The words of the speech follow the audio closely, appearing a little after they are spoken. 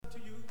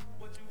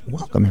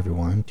Welcome,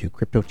 everyone, to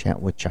Crypto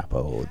Chat with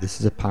Chapo. This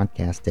is a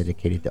podcast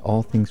dedicated to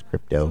all things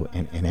crypto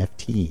and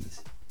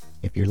NFTs.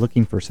 If you're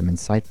looking for some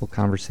insightful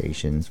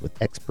conversations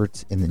with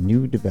experts in the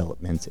new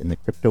developments in the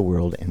crypto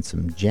world and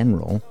some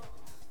general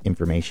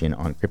information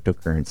on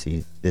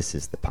cryptocurrency, this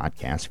is the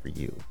podcast for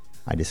you.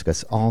 I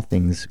discuss all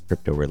things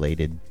crypto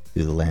related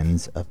through the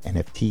lens of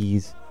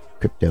NFTs,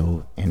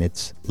 crypto, and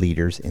its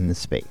leaders in the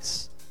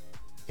space.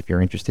 If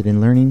you're interested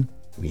in learning,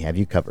 we have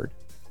you covered.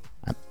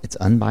 It's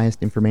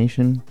unbiased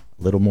information,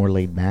 a little more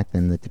laid back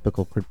than the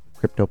typical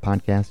crypto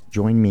podcast.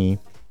 Join me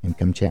and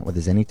come chat with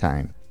us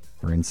anytime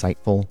for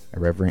insightful,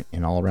 irreverent,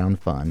 and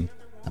all-around fun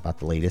about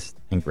the latest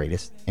and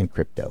greatest in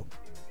crypto.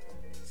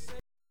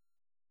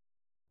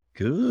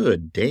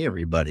 Good day,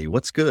 everybody.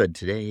 What's good?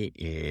 Today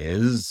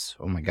is,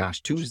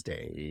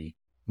 Tuesday,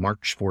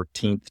 March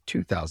 14th,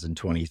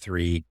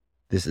 2023.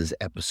 This is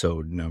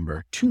episode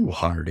number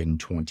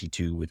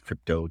 222 with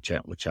Crypto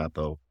Chat with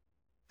Chapo.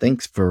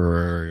 Thanks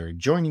for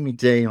joining me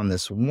today on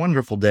this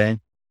wonderful day,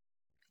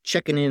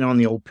 checking in on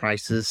the old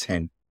prices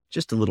and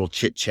just a little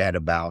chit chat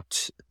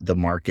about the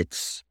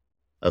markets.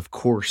 Of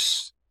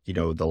course,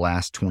 the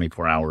last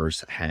 24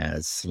 hours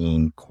has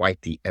seen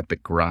quite the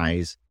epic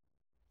rise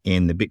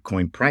in the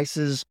Bitcoin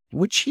prices,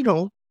 which,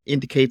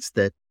 indicates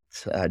that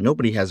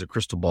nobody has a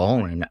crystal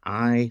ball. And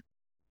I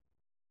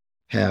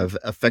have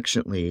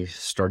affectionately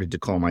started to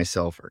call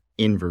myself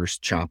Inverse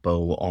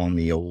Chapo on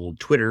the old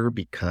Twitter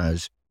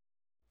because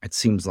it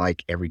seems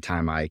like every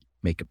time I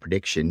make a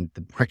prediction,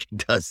 the market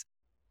does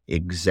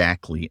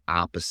exactly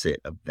opposite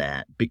of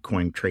that.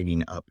 Bitcoin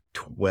trading up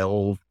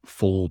 12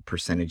 full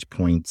percentage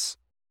points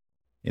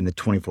in the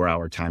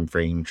 24-hour time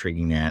frame,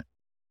 trading at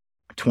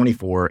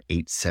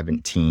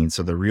 24,817.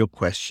 So the real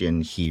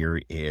question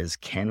here is,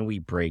 can we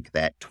break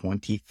that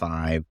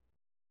 25K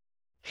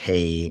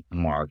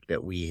mark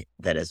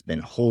that has been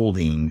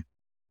holding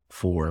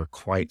for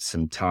quite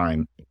some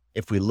time?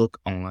 If we look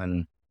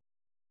on,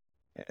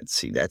 let's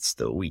see, that's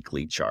the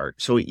weekly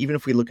chart. So even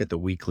if we look at the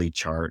weekly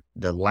chart,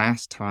 the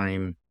last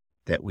time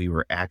that we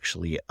were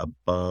actually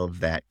above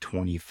that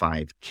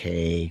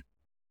 25K,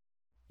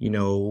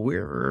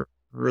 we're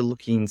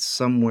looking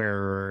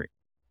somewhere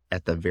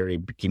at the very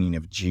beginning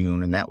of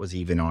June, and that was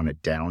even on a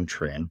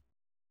downtrend.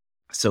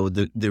 So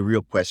the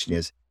real question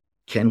is,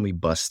 can we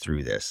bust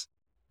through this?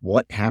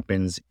 What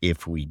happens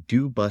if we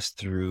do bust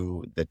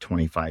through the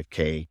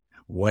 25K?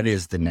 What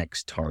is the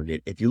next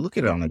target? If you look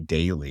at it on a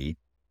daily,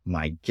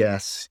 my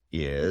guess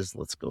is,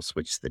 let's go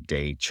switch to the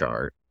day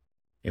chart.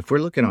 If we're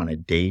looking on a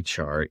day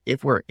chart,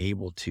 if we're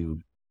able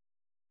to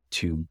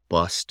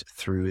bust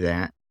through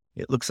that,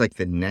 it looks like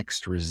the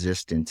next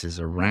resistance is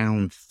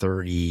around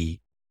 30K.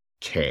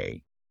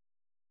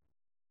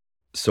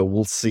 So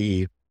we'll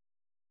see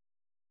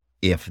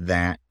if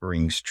that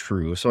rings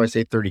true. So I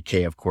say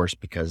 30K, of course,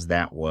 because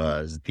that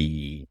was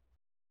the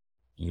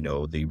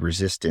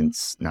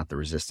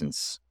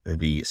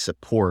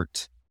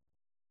support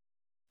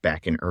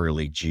back in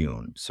early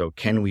June. So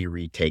can we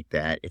retake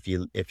that? If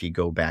you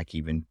go back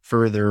even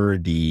further,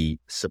 the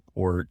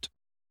support,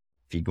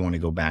 if you want to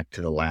go back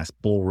to the last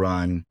bull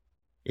run,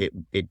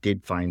 it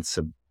did find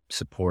some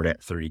support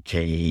at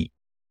 30K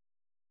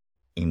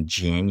in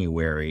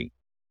January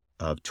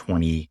of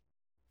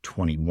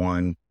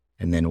 2021.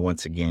 And then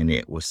once again,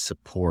 it was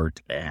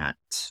support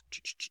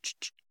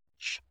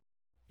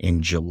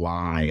in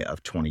July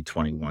of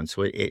 2021.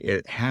 So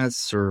it has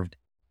served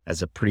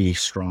as a pretty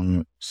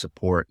strong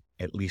support,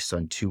 at least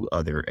on two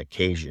other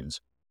occasions.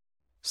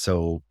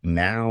 So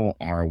now,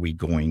 are we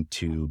going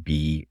to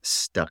be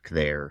stuck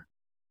there,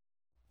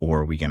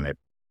 or are we going to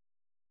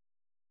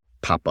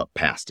pop up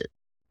past it?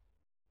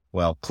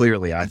 Well,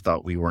 clearly I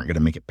thought we weren't going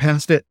to make it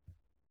past it.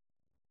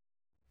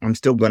 I'm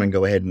still going to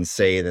go ahead and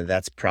say that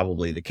that's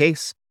probably the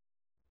case.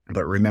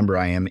 But remember,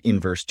 I am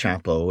Inverse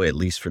Chapo, at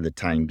least for the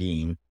time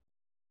being.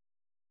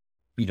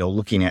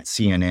 Looking at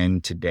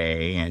CNN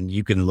today, and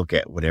you can look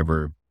at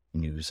whatever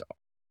news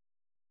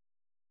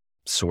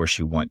source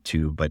you want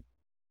to, but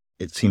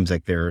it seems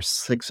like there are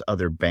 6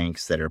 other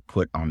banks that are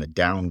put on the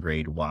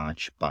downgrade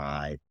watch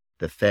by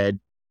the Fed.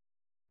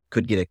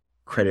 Could get a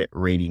credit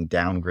rating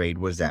downgrade.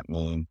 What does that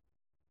mean?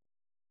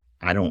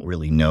 I don't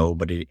really know,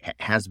 but it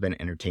has been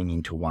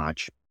entertaining to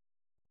watch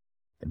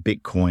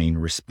Bitcoin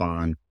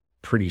respond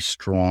pretty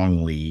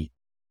strongly,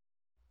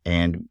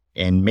 and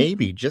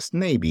maybe, just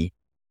maybe,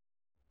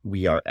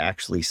 we are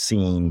actually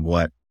seeing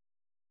what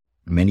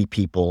many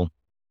people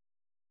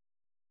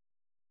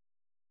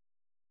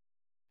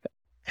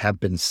have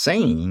been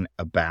saying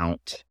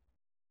about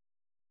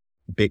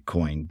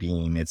Bitcoin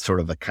being, it's sort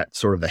of a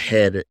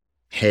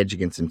hedge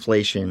against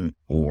inflation,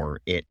 or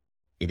it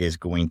is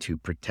going to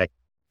protect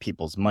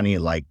people's money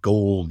like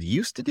gold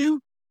used to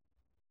do?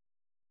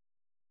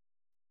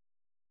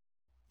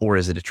 Or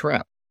is it a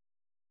trap?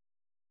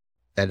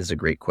 That is a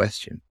great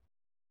question.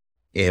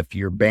 If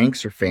your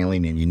banks are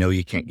failing and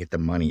you can't get the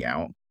money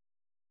out,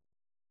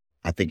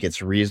 I think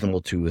it's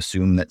reasonable to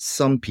assume that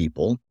some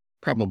people,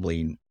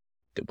 definitely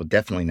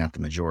not the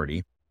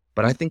majority,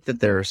 but I think that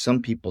there are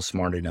some people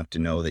smart enough to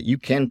know that you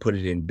can put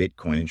it in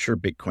Bitcoin, and sure,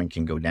 Bitcoin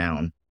can go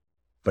down,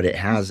 but it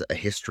has a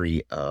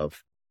history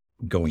of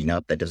going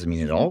up. That doesn't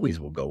mean it always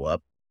will go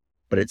up,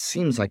 but it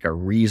seems like a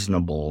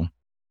reasonable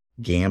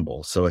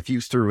gamble. So if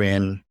you threw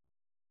in,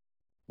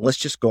 let's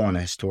just go on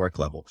a historic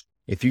level.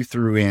 If you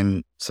threw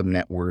in some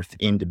net worth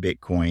into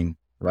Bitcoin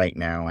right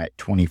now at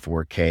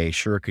 24K,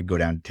 sure, it could go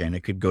down to 10.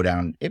 It could go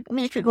down. It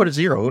could go to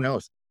zero. Who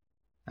knows?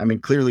 I mean,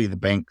 clearly the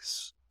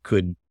banks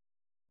could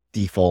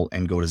default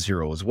and go to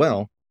zero as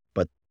well,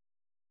 but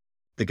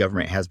the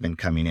government has been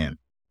coming in.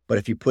 But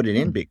if you put it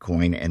in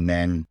Bitcoin and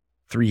then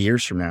 3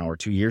 years from now or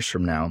 2 years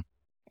from now,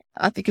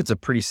 I think it's a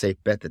pretty safe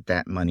bet that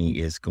that money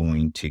is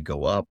going to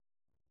go up.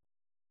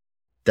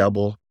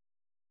 Double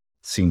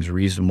seems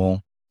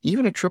reasonable.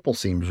 Even a triple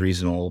seems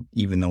reasonable,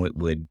 even though it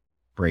would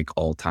break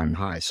all-time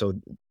highs. So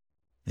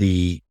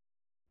the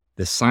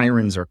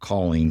sirens are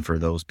calling for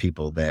those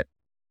people that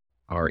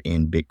are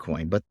in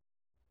Bitcoin. But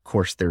of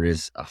course, there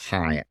is a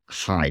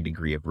high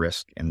degree of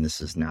risk, and this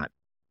is not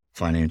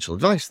financial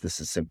advice. This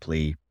is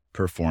simply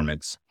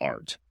performance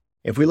art.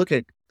 If we look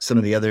at some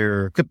of the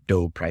other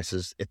crypto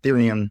prices,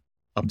 Ethereum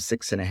up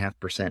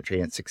 6.5%,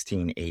 trading at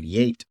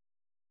 1688,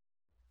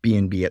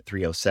 BNB at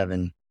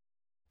 307,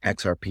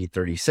 XRP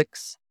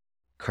 36,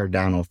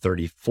 Cardano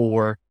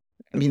 34.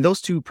 I mean,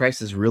 those two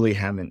prices really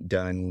haven't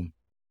done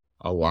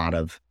a lot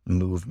of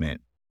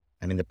movement.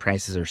 I mean, the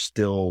prices are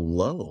still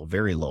low,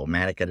 very low.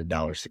 Matic at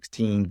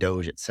 $1.16,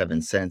 Doge at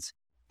 7 cents.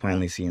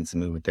 Finally seeing some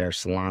movement there.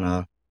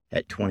 Solana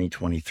at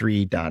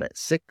 2023, DOT at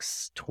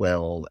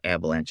 6.12,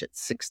 Avalanche at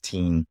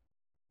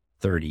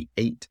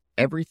 16.38.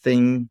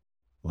 Everything,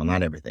 well,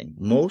 not everything,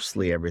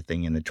 mostly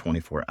everything in the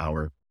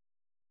 24-hour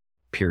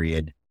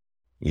period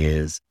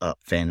is up.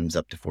 Phantom's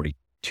up to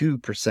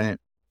 42%,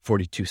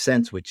 42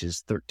 cents, which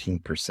is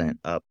 13%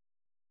 up.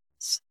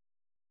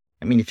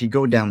 I mean, if you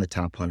go down the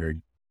top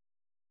 100,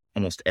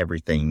 almost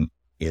everything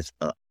is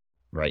up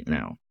right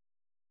now.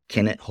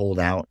 Can it hold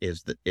out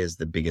is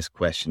the biggest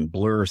question.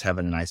 Blur's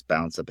having a nice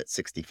bounce up at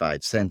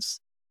 65 cents.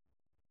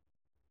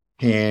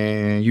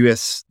 And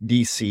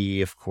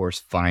USDC, of course,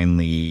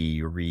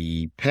 finally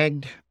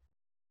re-pegged.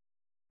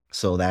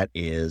 So that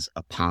is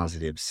a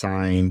positive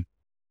sign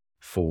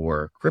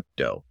for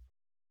crypto.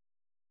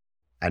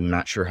 I'm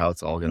not sure how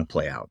it's all going to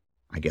play out.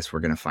 I guess we're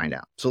going to find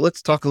out. So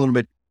let's talk a little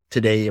bit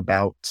today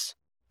about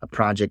a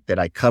project that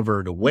I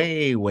covered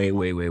way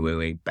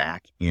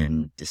back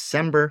in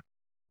December.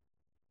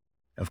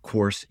 Of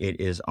course, it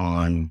is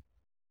on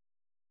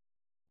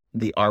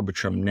the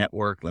Arbitrum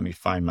network. Let me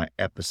find my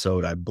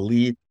episode. I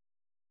believe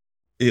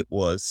it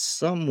was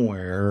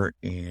somewhere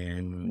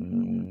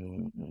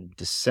in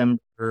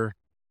December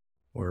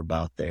or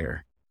about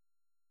there.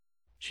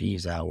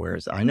 Geez,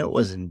 hours. I know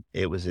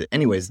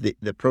anyways,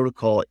 the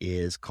protocol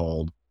is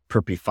called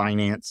Perpy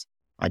Finance.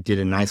 I did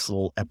a nice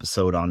little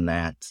episode on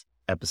that,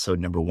 episode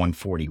number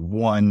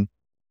 141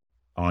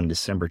 on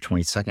December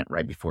 22nd,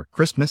 right before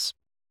Christmas.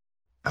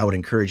 I would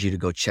encourage you to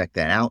go check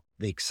that out.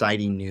 The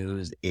exciting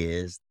news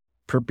is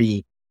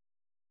Perpy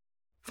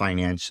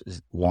Finance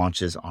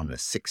launches on the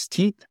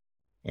 16th.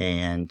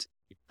 And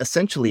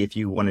essentially, if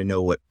you want to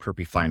know what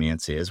Perpy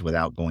Finance is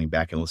without going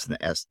back and listening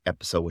to the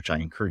episode, which I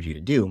encourage you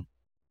to do,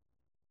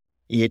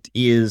 it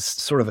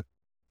is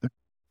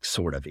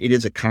it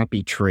is a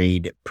copy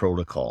trade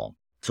protocol.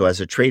 So as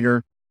a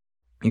trader,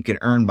 you can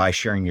earn by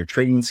sharing your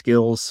trading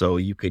skills. So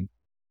you could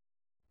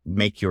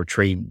make your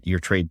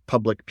trade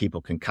public.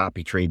 People can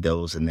copy trade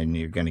those, and then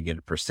you're going to get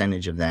a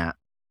percentage of that.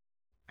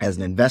 As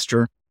an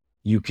investor,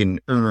 you can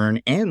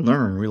earn and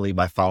learn really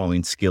by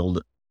following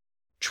skilled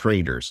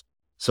traders.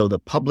 So the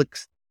public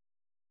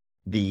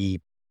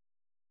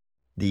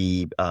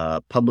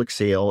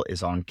sale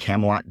is on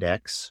Camelot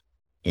Dex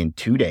in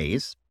 2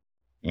 days,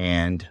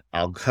 and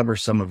I'll cover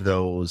some of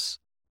those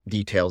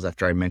details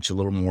after I mention a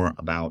little more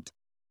about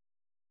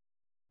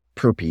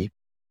Perpy.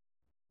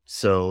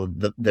 So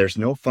there's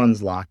no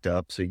funds locked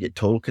up, so you get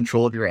total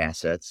control of your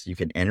assets. You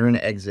can enter and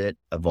exit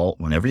a vault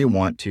whenever you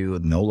want to,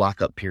 no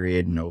lockup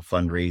period, no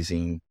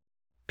fundraising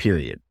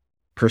period.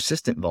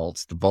 Persistent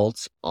vaults, the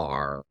vaults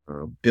are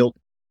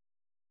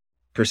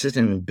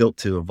persistent and built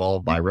to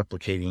evolve by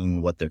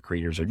replicating what their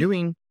creators are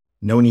doing.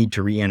 No need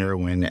to re-enter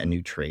when a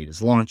new trade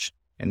is launched.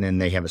 And then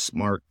they have a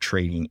smart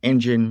trading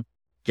engine.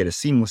 Get a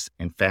seamless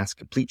and fast,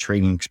 complete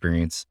trading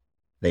experience.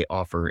 They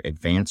offer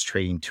advanced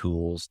trading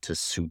tools to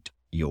suit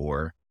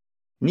your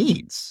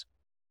needs.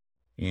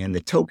 And the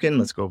token,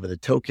 let's go over the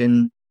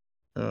token.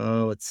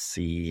 Let's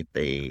see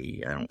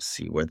I don't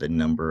see where the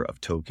number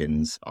of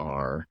tokens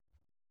are.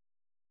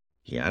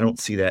 Yeah, I don't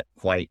see that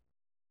quite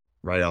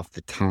right off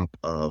the top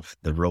of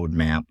the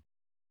roadmap.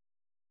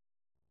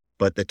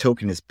 But the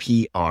token is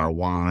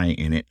PRY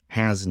and it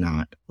has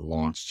not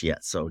launched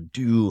yet. So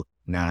do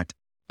not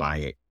buy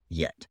it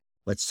yet.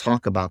 Let's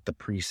talk about the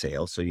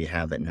pre-sale so you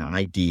have an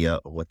idea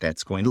of what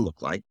that's going to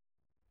look like.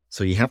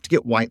 So you have to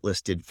get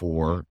whitelisted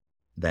for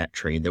that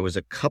trade. There was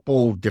a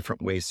couple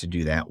different ways to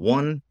do that.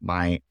 One,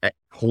 by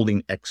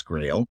holding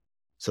XGrail.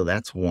 So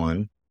that's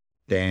one.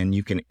 Then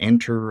you can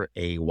enter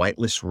a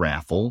whitelist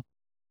raffle.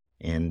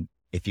 And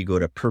if you go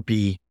to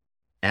Perpy,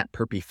 at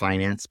Perpy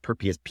Finance,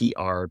 Perpy is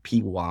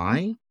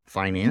PRPY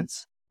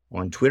Finance.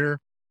 on Twitter.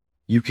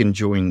 You can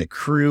join the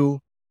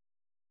crew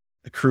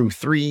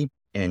 3,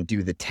 and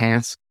do the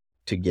task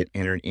to get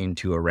entered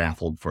into a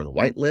raffle for the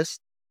whitelist.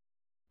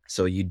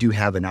 So you do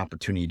have an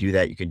opportunity to do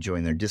that. You can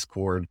join their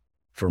Discord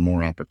for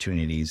more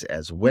opportunities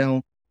as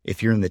well.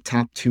 If you're in the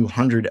top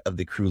 200 of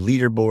the crew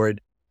leaderboard,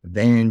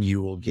 then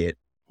you will get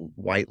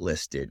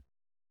whitelisted.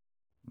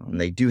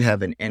 They do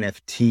have an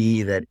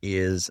NFT that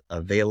is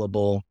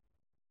available.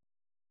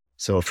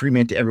 So a free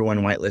mint to everyone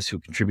whitelist who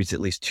contributes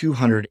at least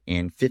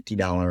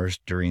 $250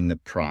 during the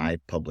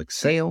Pride public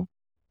sale,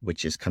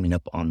 which is coming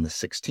up on the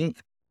 16th.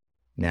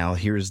 Now,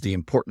 here's the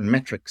important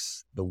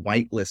metrics. The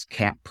whitelist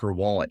cap per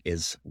wallet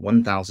is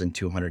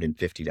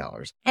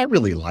 $1,250. I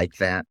really like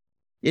that.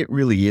 It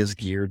really is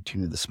geared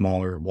to the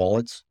smaller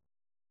wallets.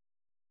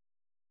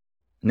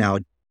 Now,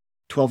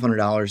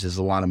 $1,200 is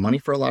a lot of money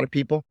for a lot of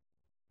people,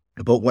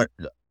 but what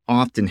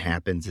often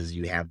happens is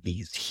you have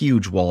these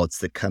huge wallets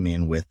that come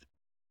in with,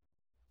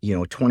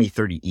 20,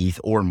 30 ETH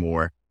or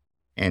more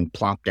and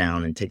plop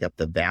down and take up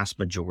the vast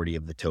majority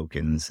of the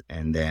tokens.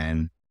 And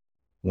then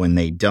when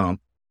they dump,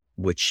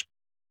 which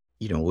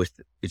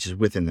is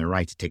within their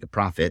right to take a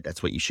profit,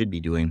 that's what you should be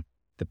doing,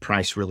 the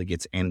price really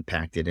gets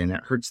impacted and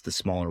it hurts the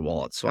smaller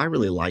wallets. So I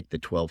really like the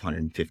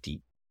 $1,250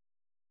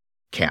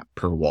 cap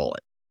per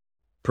wallet,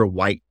 per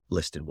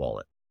whitelisted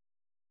wallet.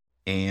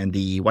 And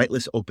the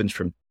whitelist opens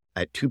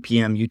at 2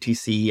 p.m.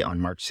 UTC on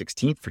March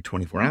 16th for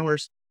 24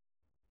 hours.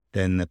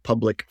 Then the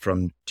public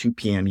from 2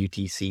 p.m.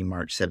 UTC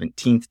March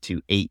 17th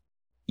to 8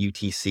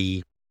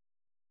 UTC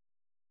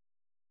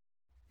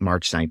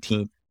March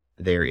 19th.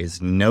 There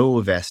is no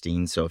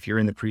vesting. So if you're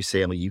in the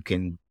pre-sale, you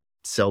can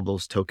sell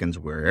those tokens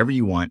wherever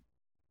you want.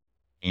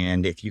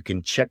 And if you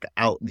can check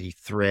out the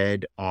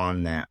thread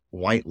on that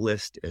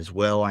whitelist as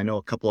well. I know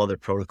a couple other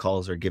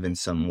protocols are giving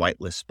some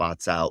whitelist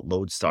spots out.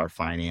 Lodestar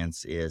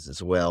Finance is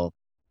as well,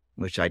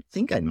 which I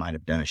think I might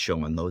have done a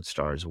show on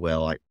Lodestar as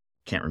well. I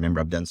can't remember.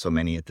 I've done so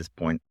many at this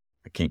point.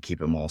 I can't keep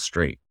them all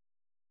straight.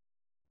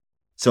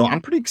 So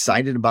I'm pretty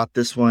excited about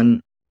this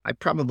one. I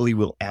probably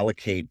will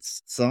allocate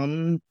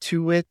some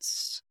to it.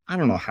 I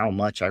don't know how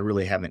much. I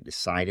really haven't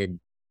decided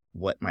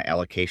what my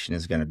allocation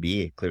is going to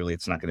be. Clearly,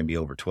 it's not going to be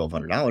over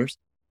 $1,200,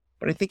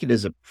 but I think it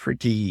is a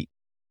pretty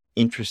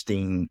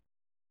interesting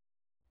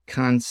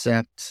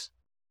concept.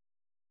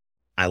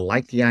 I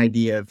like the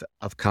idea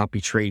of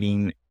copy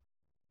trading.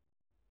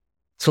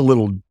 It's a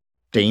little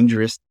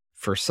dangerous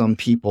for some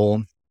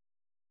people,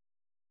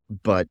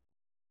 but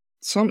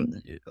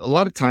a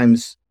lot of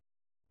times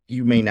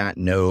you may not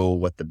know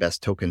what the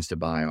best tokens to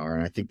buy are.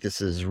 And I think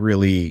this is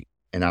really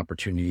an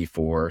opportunity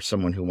for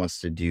someone who wants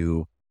to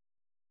do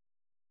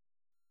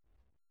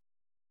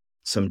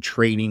some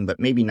trading, but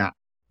maybe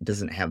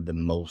doesn't have the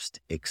most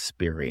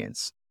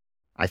experience.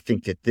 I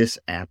think that this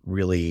app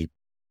really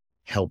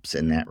helps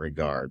in that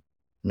regard.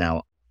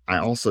 Now, I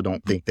also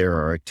don't think there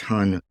are a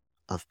ton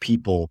of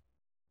people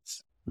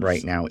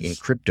right now in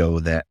crypto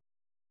that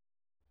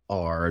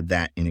are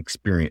that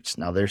inexperienced.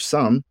 Now, there's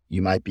some,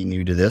 you might be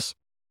new to this,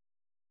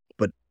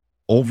 but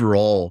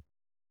overall,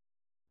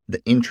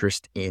 the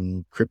interest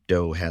in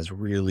crypto has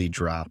really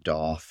dropped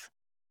off.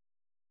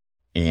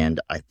 And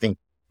I think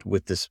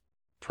with this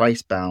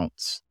price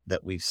bounce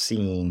that we've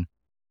seen,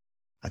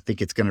 I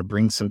think it's going to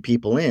bring some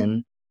people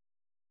in.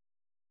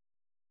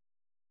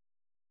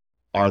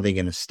 Are they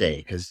going to stay?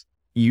 Because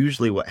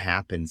usually what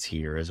happens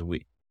here is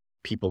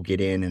people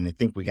get in and they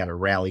think we got a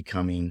rally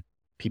coming.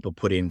 People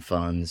put in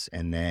funds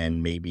and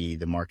then maybe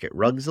the market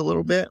rugs a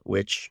little bit,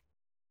 which,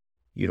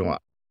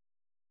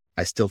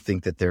 I still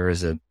think that there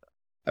is a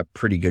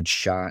pretty good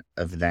shot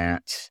of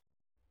that.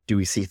 Do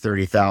we see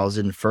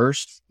 30,000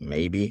 first?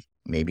 Maybe,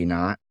 maybe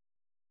not.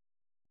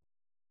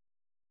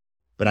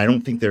 But I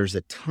don't think there's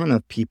a ton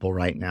of people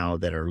right now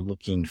that are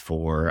looking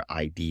for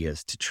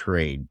ideas to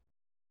trade.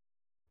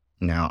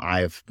 Now,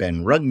 I've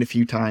been rugged a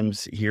few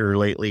times here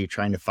lately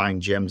trying to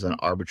find gems on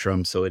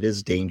Arbitrum, so it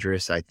is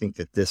dangerous. I think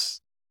that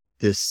this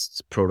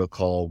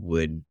protocol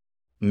would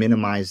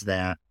minimize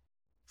that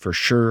for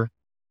sure.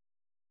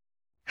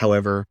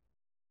 However,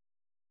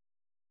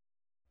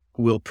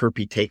 will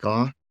Perpy take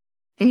off?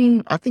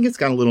 I think it's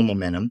got a little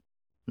momentum.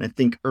 And I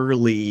think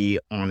early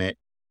on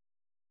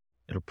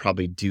it'll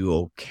probably do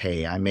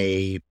okay. I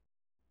may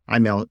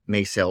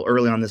sell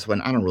early on this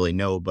one. I don't really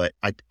know, but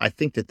I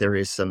think that there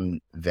is some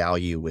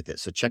value with it.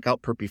 So check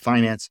out Perpy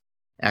Finance.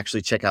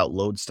 Actually check out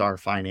Lodestar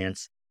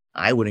Finance.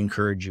 I would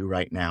encourage you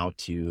right now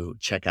to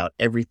check out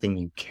everything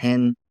you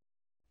can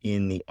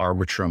in the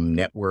Arbitrum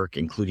network,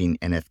 including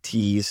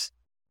NFTs.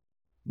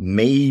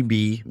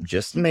 Maybe,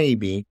 just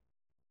maybe,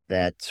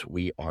 that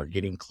we are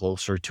getting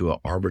closer to an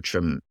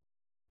Arbitrum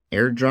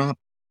airdrop.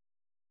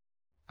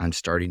 I'm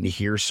starting to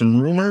hear some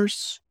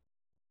rumors.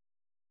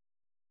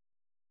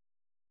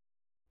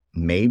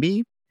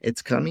 Maybe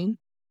it's coming.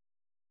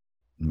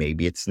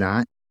 Maybe it's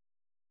not.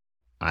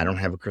 I don't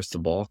have a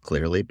crystal ball,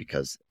 clearly,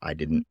 because I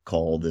didn't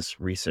call this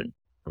recent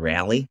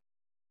rally.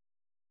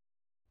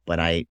 But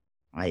I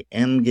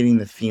am getting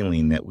the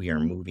feeling that we are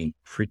moving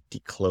pretty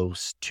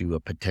close to a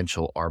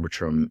potential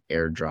Arbitrum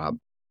airdrop.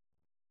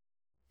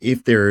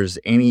 if there's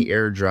any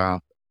airdrop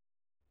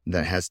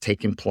that has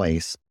taken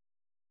place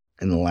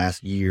in the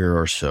last year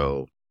or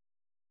so,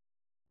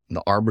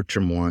 the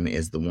Arbitrum one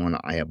is the one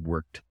I have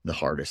worked the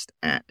hardest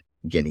at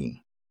getting,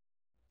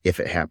 if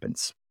it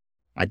happens.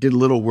 I did a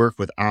little work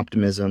with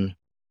Optimism.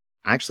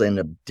 I actually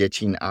ended up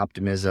ditching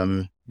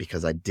Optimism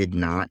because I did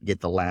not get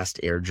the last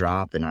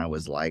airdrop, and I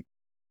was like,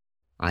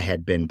 I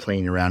had been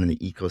playing around in the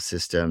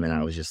ecosystem, and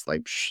I was just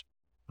like,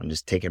 I'm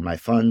just taking my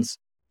funds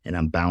and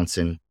I'm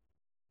bouncing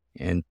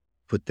and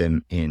put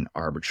them in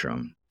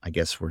Arbitrum. I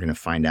guess we're going to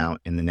find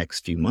out in the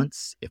next few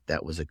months if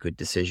that was a good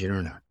decision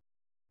or not.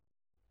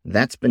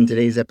 That's been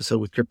today's episode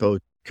with Crypto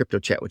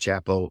Chat with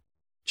Chapo.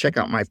 Check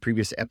out my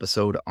previous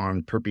episode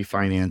on Perpy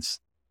Finance.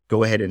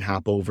 Go ahead and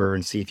hop over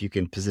and see if you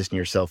can position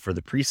yourself for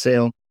the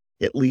pre-sale.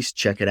 At least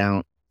check it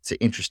out. It's an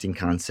interesting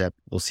concept.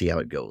 We'll see how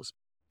it goes.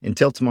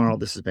 Until tomorrow,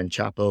 this has been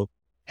Chapo.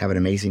 Have an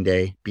amazing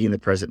day. Be in the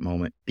present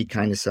moment. Be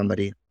kind to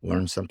somebody.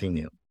 Learn something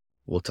new.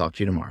 We'll talk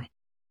to you tomorrow.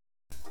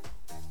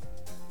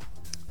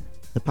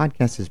 The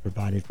podcast is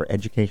provided for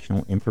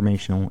educational,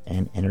 informational,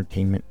 and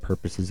entertainment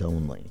purposes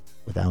only,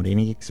 without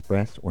any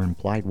express or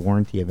implied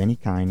warranty of any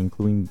kind,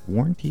 including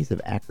warranties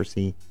of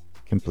accuracy,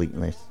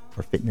 completeness,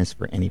 or fitness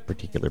for any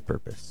particular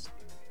purpose.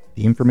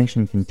 The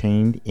information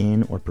contained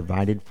in or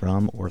provided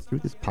from or through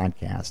this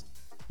podcast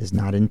is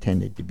not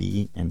intended to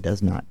be and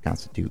does not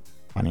constitute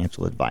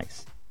financial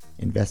advice,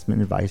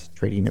 investment advice,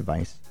 trading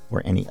advice,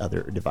 or any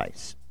other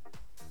advice.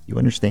 You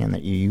understand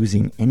that you're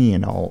using any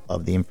and all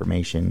of the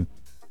information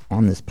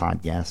on this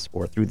podcast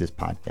or through this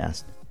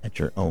podcast at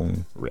your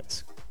own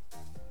risk.